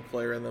talk to you as a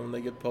player, and then when they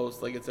get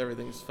post, like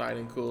everything's fine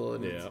and cool.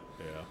 And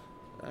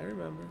I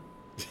remember.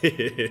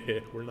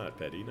 We're not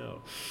petty,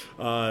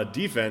 no.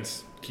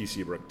 Defense, Keith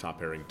Seabrook, top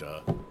pairing,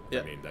 duh. Yeah.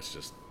 I mean, that's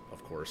just,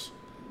 of course.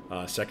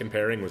 Second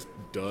pairing was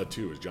duh,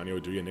 too. It was Johnny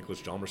Oduya and Nicholas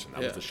Hjalmarsson.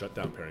 That was the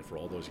shutdown pairing for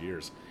all those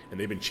years. And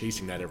they've been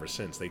chasing that ever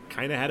since. They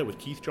kind of had it with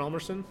Keith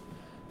Hjalmarsson,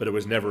 but it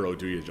was never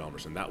Oduya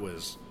Hjalmarsson. That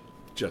was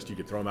just, you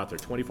could throw them out there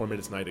 24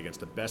 minutes a night against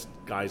the best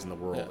guys in the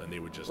world, and they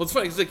would just... Well, it's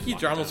funny because Keith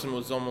Hjalmarsson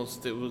was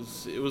almost, it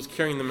was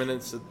carrying the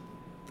minutes that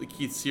the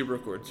Keith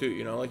Seabrook were,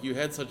 too. Like you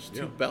had such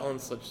two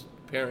balanced, such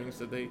pairings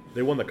that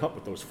they won the cup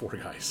with those four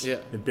guys. Yeah.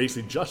 And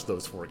basically just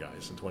those four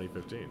guys in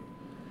 2015.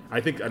 I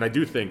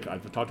do think,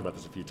 I've talked about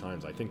this a few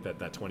times, I think that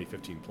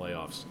 2015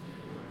 playoffs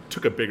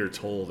took a bigger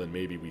toll than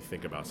maybe we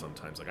think about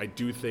sometimes. Like, I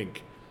do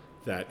think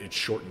that it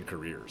shortened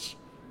careers.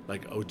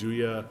 Like,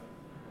 Oduya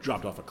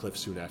dropped off a cliff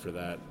soon after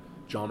that.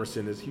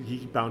 Hjalmarsson,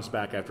 he bounced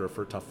back after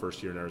a tough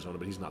first year in Arizona,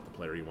 but he's not the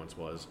player he once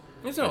was.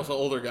 These are also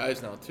older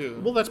guys now, too.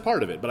 Well, that's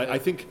part of it, but I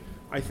think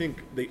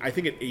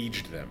it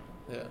aged them.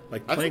 Yeah.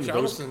 Like I think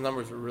playing Hjalmarsson's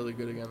numbers were really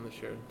good again this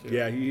year, too.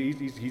 Yeah,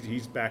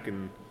 he's back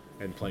and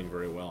playing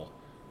very well.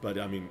 But,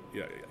 I mean,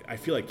 I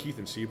feel like Keith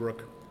and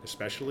Seabrook,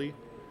 especially,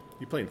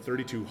 you're playing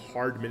 32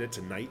 hard minutes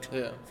a night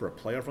for a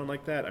playoff run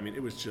like that. I mean,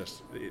 it was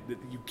just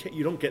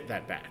you don't get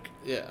that back.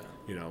 Yeah.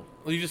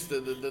 Well, you just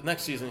the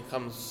next season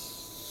comes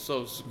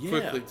so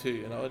quickly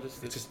too.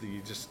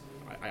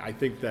 I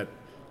think that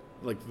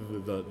like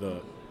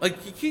the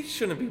like Keith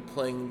shouldn't be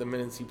playing the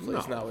minutes he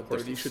plays now at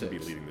 36. He shouldn't be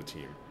leading the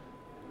team.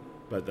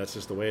 But that's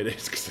just the way it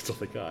is because that's all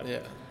they got. Yeah.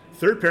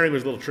 Third pairing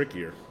was a little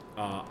trickier.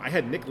 I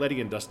had Nick Leddy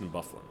and Dustin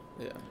Byfuglien.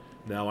 Yeah.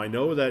 Now, I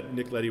know that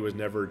Nick Leddy was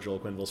never Joel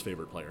Quenneville's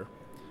favorite player.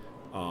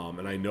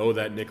 And I know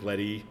that Nick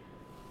Leddy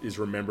is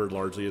remembered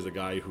largely as a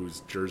guy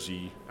whose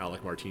jersey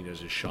Alec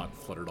Martinez's shot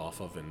fluttered off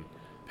of and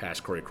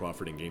passed Corey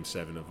Crawford in Game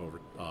 7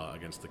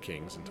 against the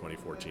Kings in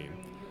 2014.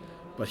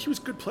 But he was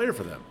a good player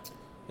for them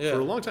for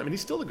a long time, and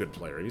he's still a good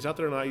player. He's out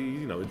there,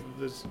 and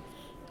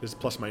there's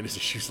plus-minus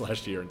issues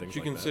last year and things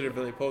like that. Did you consider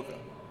Ville Poca?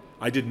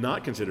 I did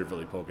not consider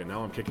Ville Poca.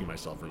 Now I'm kicking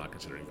myself for not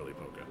considering Ville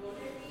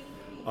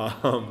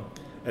Poca.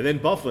 And then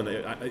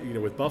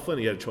Byfuglien, with Byfuglien,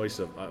 he had a choice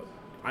of.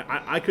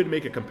 I could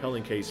make a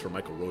compelling case for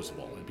Michael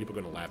Roosevelt, and people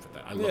are going to laugh at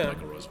that. I love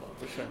Michael Roosevelt.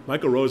 For sure.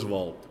 Michael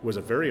Roosevelt was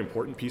a very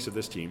important piece of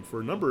this team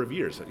for a number of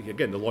years.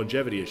 Again, the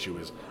longevity issue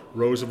is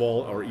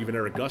Roosevelt or even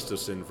Eric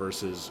Gustafson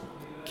versus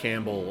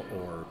Campbell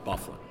or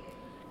Byfuglien.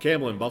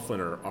 Campbell and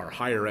Byfuglien are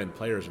higher-end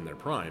players in their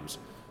primes,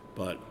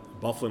 but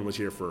Byfuglien was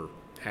here for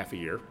half a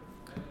year.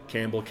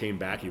 Campbell came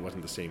back. He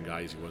wasn't the same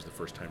guy as he was the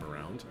first time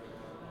around.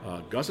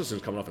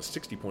 Gustafson's coming off a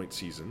 60-point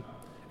season,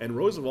 and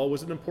Roosevelt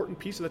was an important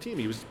piece of the team.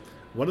 He was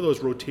one of those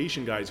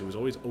rotation guys who was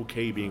always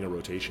okay being a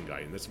rotation guy,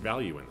 and there's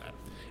value in that.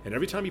 And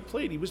every time he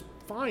played, he was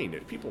fine.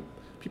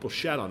 People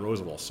shat on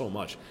Roosevelt so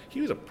much.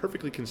 He was a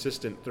perfectly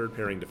consistent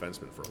third-pairing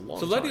defenseman for a long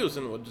time. So Leddy was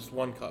in just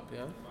one cup,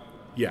 yeah?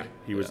 Yeah,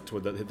 he was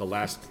the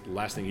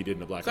last thing he did in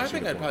the Blackhawks. So I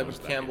think I'd probably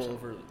put Campbell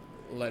over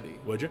Leddy.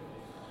 Would you?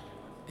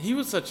 He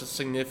was such a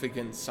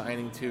significant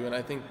signing, too, and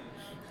I think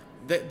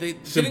they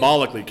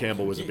symbolically,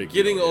 Campbell was a big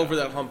getting deal, over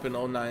that hump in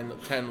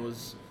 09-10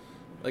 was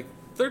like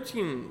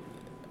 13.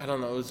 I don't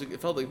know.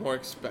 It felt like more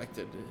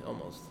expected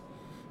almost.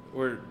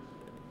 Where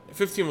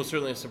 15 was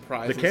certainly a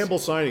surprise. The Campbell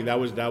signing that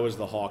was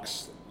the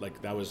Hawks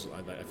like that was,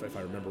 if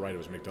I remember right, it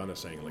was McDonough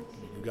saying like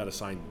you got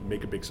to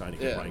make a big signing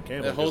for Brian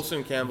Campbell. Yeah,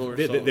 Holson Campbell. Or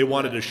they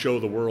wanted to show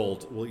the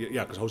world. Well,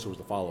 yeah, because Hossa was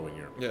the following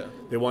year. Yeah,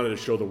 they wanted to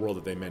show the world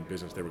that they meant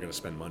business. They were going to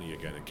spend money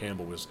again, and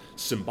Campbell was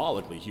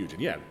symbolically huge.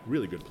 And yeah,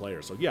 really good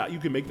player. So yeah, you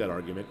can make that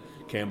argument.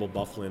 Campbell,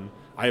 Bufflin.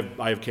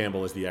 I have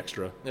Campbell as the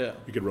extra. Yeah,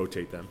 you could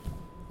rotate them.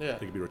 Yeah,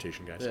 they could be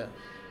rotation guys. Yeah.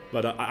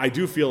 But I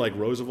do feel like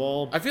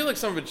Roosevelt. I feel like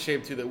some of it's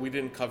shaped too that we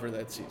didn't cover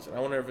that season. I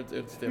wonder if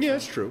it's different. Yeah,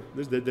 it's true.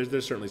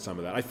 There's certainly some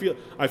of that.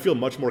 I feel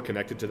much more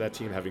connected to that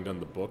team having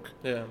done the book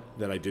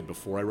than I did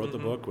before I wrote the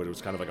book, but it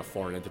was kind of like a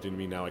foreign entity to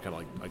me. Now I kind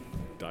of like I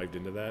dived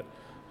into that.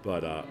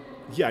 But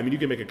yeah, I mean, you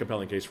can make a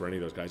compelling case for any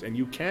of those guys, and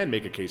you can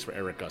make a case for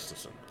Eric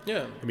Gustafson.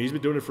 Yeah, I mean, he's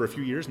been doing it for a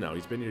few years now.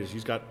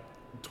 He's got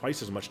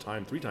twice as much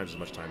time, 3 times as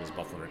much time as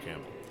Bufflin or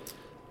Campbell.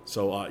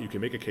 So you can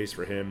make a case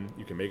for him.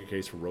 You can make a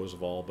case for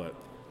Roosevelt, but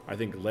I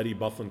think Leddy,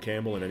 Bufflin,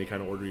 Campbell in any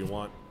kind of order you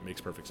want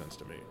makes perfect sense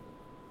to me.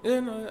 Yeah,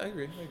 no, I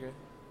agree.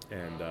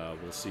 And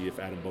we'll see if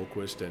Adam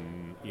Boquist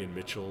and Ian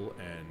Mitchell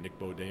and Nick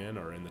Beaudin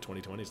are in the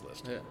 2020s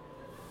list. Yeah,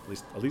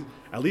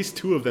 at least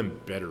 2 of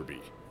them better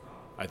be.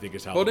 I think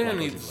is how Beaudin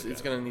needs.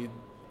 He's going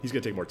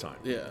to take more time.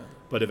 Yeah,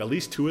 but if at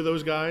least 2 of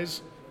those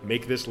guys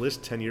make this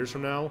list 10 years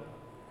from now,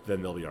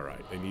 then they'll be all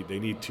right. They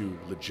need 2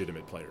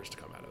 legitimate players to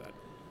come out of that.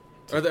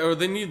 Or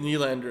they need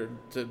Nylander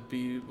to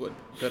be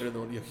better than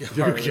what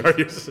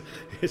Jokiharju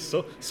is.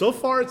 So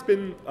far, it's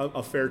been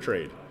a fair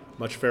trade,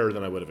 much fairer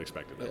than I would have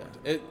expected.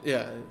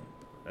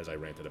 As I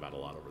ranted about a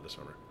lot over the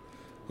summer.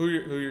 Who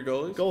are your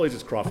goalies? Goalies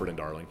is Crawford and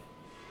Darling.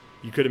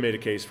 You could have made a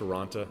case for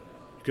Ranta.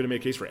 You could have made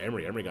a case for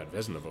Emery. Emery got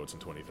Vezina votes in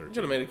 2013. You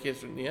could have made a case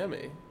for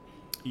Niemi.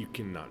 You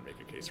cannot make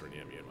a case for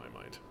Niemi in my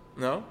mind.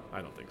 No?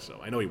 I don't think so.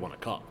 I know he won a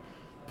cup,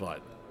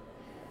 but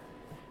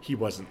he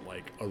wasn't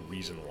like a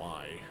reason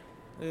why.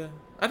 Yeah,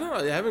 I don't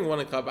know. Having won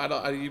a cup,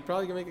 you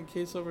probably can make a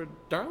case over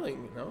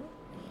Darling, no?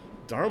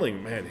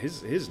 Darling, man,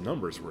 his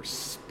numbers were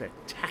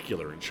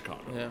spectacular in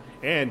Chicago. Yeah.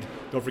 And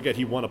don't forget,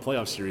 he won a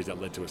playoff series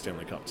that led to a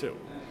Stanley Cup too.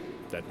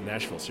 That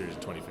Nashville series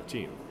in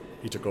 2015.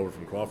 He took over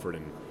from Crawford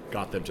and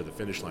got them to the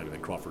finish line, and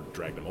then Crawford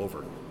dragged them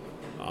over.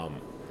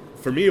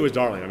 For me, it was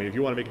Darling. I mean, if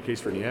you want to make a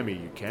case for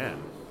Niemi, you can.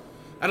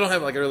 I don't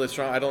have like a really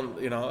strong. I don't.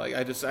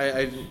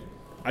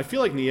 I feel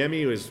like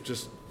Niemi was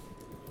just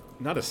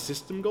not a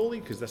system goalie,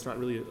 because that's not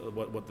really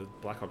what the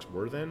Blackhawks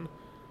were then.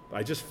 But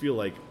I just feel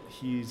like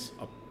he's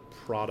a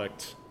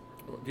product.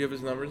 Do you have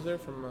his numbers there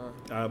from?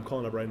 I'm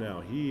calling up right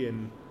now. He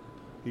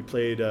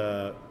played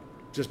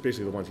just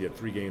basically the ones he had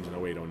 3 games in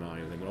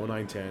 08-09, and then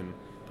 09-10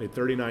 played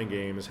 39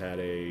 games, had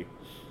a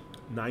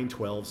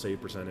 .912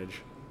 save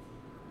percentage,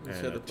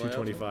 and a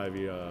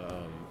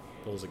 .225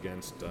 goals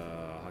against.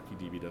 Hockey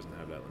DB doesn't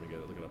have that. Let me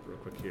look it up real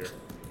quick here.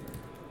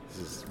 This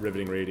is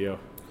riveting radio.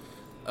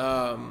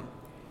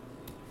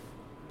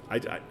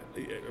 I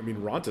mean,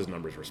 Ranta's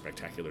numbers were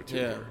spectacular too.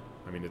 Yeah.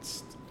 I mean,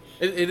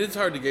 it is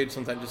hard to gauge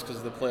sometimes just because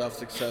of the playoff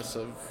success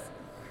of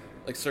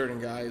like certain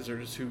guys, or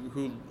just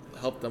who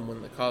helped them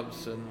win the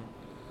Cups, and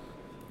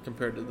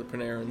compared to the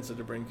Panarins and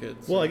the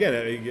DeBrincats. Well,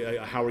 again,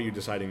 how are you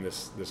deciding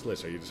this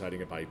list? Are you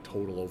deciding it by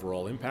total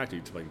overall impact? Are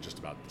you deciding just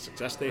about the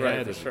success they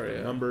had,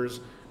 the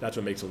numbers? That's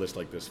what makes a list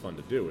like this fun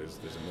to do. Is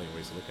there's a million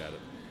ways to look at it.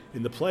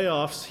 In the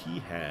playoffs, he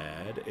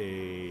had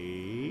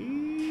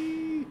a.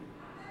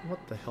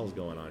 What the hell's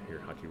going on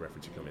here? Hockey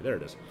reference, you tell me. There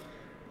it is.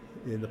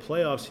 In the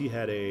playoffs, he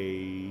had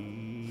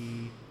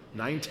a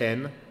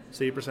 .910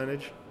 save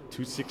percentage,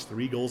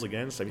 .263 goals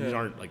against. I mean, these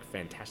aren't like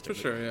fantastic.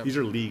 For sure, yeah. These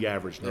are league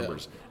average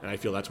numbers, and I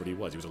feel that's what he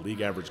was. He was a league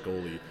average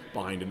goalie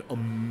behind an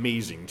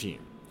amazing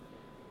team.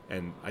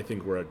 And I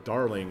think where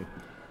Darling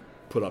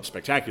put up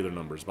spectacular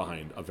numbers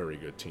behind a very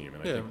good team,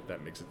 and I think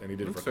that makes it. And he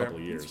did it for a couple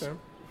of years.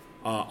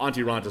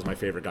 Antti Raanta is my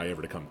favorite guy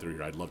ever to come through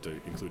here. I'd love to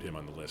include him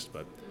on the list,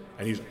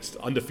 and he's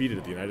undefeated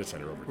at the United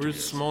Center over 2 years.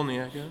 Where's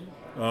Smolniak in?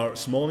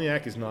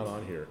 Smolniak is not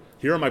on here.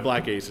 Here are my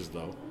black aces,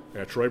 though. I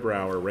got Troy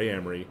Brouwer, Ray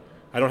Emery.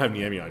 I don't have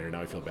Niemi on here.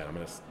 Now I feel bad.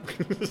 I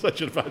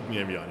should have had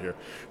Niemi on here.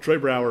 Troy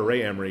Brouwer,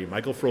 Ray Emery,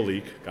 Michael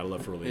Frolik. Gotta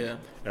love Frolik. Yeah.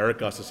 Eric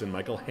Gustafson,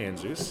 Michael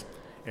Handzus,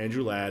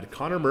 Andrew Ladd,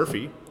 Connor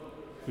Murphy,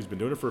 who's been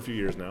doing it for a few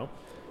years now,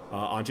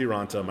 Antti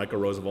Raanta, Michael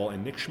Roosevelt,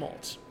 and Nick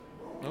Schmaltz.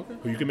 Okay.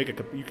 Who you can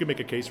make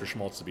a case for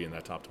Schmaltz to be in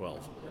that top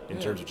 12 in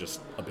terms of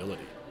just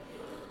ability.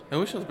 I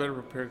wish I was better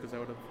prepared, because I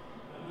would have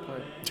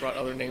brought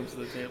other names to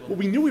the table. Well,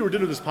 we knew we were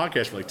doing this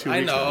podcast for like 2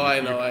 weeks. I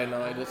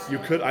know. You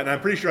could, and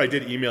I'm pretty sure I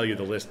did email you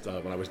the list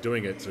when I was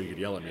doing it, so you could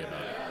yell at me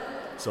about it.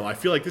 So I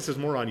feel like this is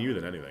more on you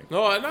than anything.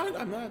 No, I'm not.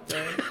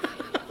 I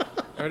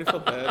already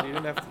felt bad. You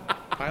didn't have to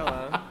pile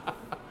on.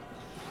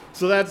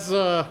 So that's,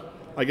 I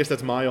guess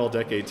that's my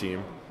all-decade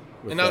team.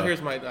 And now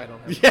here's my. I don't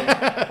have.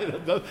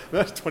 Yeah,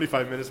 that's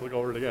 25 minutes. We'll go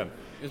over it again.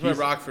 Here's my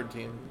Rockford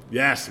team.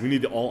 Yes, we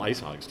need the all Ice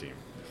Hogs team.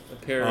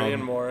 Perry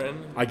and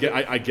Morin. I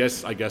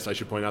guess I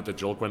should point out that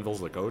Joel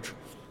Quenneville's the coach.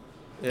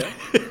 Yeah.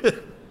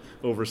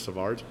 Over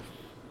Savard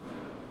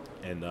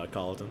and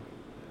Colleton.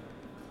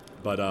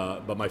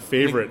 But my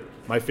favorite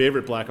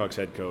Blackhawks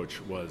head coach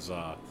was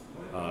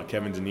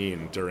Kevin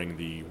Dineen during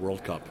the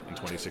World Cup in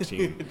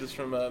 2016. Just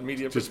from a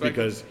media just perspective.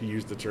 because he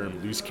used the term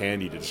loose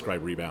candy to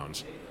describe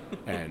rebounds.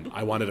 And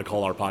I wanted to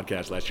call our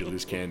podcast last year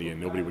Loose Candy, and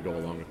nobody would go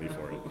along with me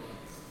for it.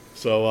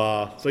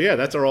 So yeah,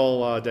 that's our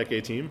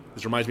all-decade team.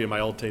 This reminds me of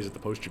my old days at the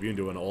Post-Tribune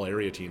doing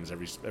all-area teams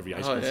every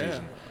high school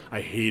season. I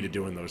hated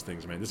doing those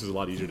things, man. This is a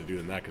lot easier to do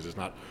than that because there's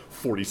not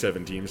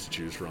 47 teams to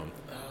choose from.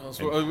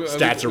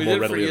 Stats are more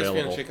readily available.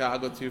 We did for ESPN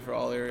Chicago, too, for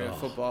all-area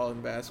football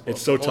and basketball.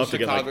 It's so tough to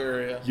get,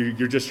 area.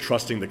 You're just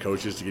trusting the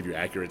coaches to give you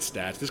accurate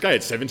stats. This guy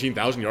had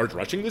 17,000 yards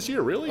rushing this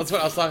year, really? That's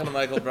what I was talking to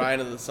Michael Bryan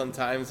of the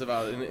Sun-Times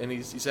about, and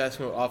he's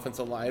asking about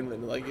offensive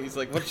linemen. He's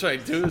like, what should I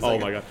do? My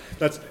God.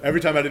 That's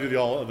every time I did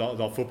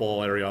the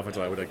football area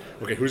offensive, I would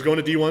okay, who's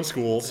going to D1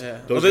 schools? Yeah.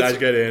 Those guys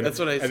get in. That's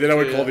what I And then I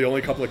would call the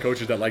only couple of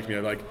coaches that liked me.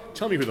 I'm like,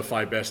 tell me who the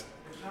 5 best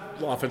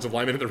offensive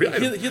linemen in the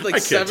region. He had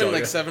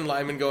seven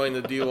linemen going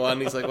to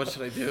D1. He's like, what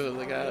should I do?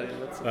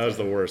 That was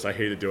the worst. I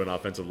hated doing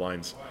offensive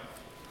lines.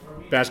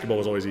 Basketball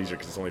was always easier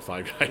because it's only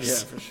 5 guys.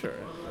 Yeah, for sure.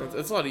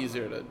 It's a lot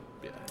easier to.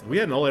 Yeah. We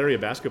had an all-area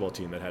basketball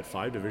team that had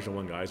 5 Division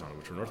I guys on it,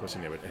 which were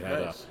Northwestern. It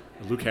had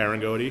Luke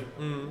Harangody,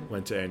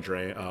 went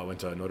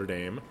to Notre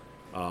Dame.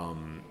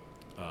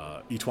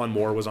 Etwan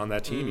Moore was on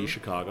that team. East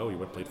Chicago. He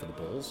played for the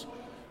Bulls.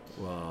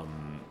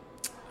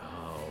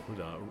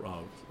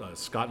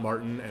 Scott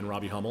Martin and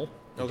Robbie Hummel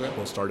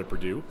both started at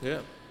Purdue.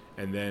 Yeah.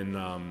 And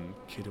then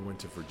kid who went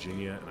to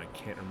Virginia, and I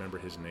can't remember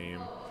his name.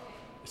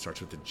 It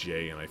starts with a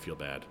J, and I feel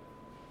bad.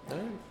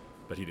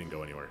 But he didn't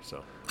go anywhere.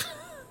 So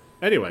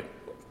anyway,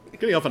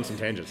 getting off on some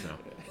tangents now.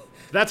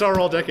 That's our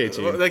all-decade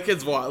team. That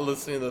kid's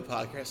listening to the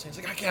podcast. He's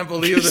like, I can't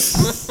believe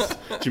this.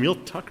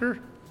 Jameel Tucker?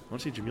 I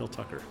want to say Jameel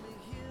Tucker.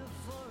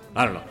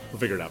 I don't know. We'll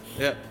figure it out.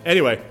 Yeah.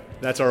 Anyway,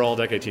 that's our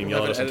all-decade team.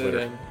 Yell at us on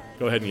Twitter.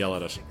 Go ahead and yell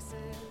at us.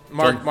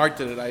 Mark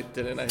did it. I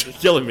didn't. I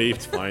just yell at me.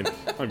 It's fine.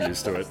 I'm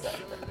used to it.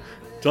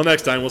 Till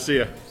next time, we'll see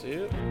you. See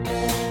you.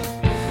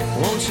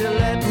 Won't you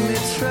let me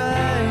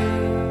try?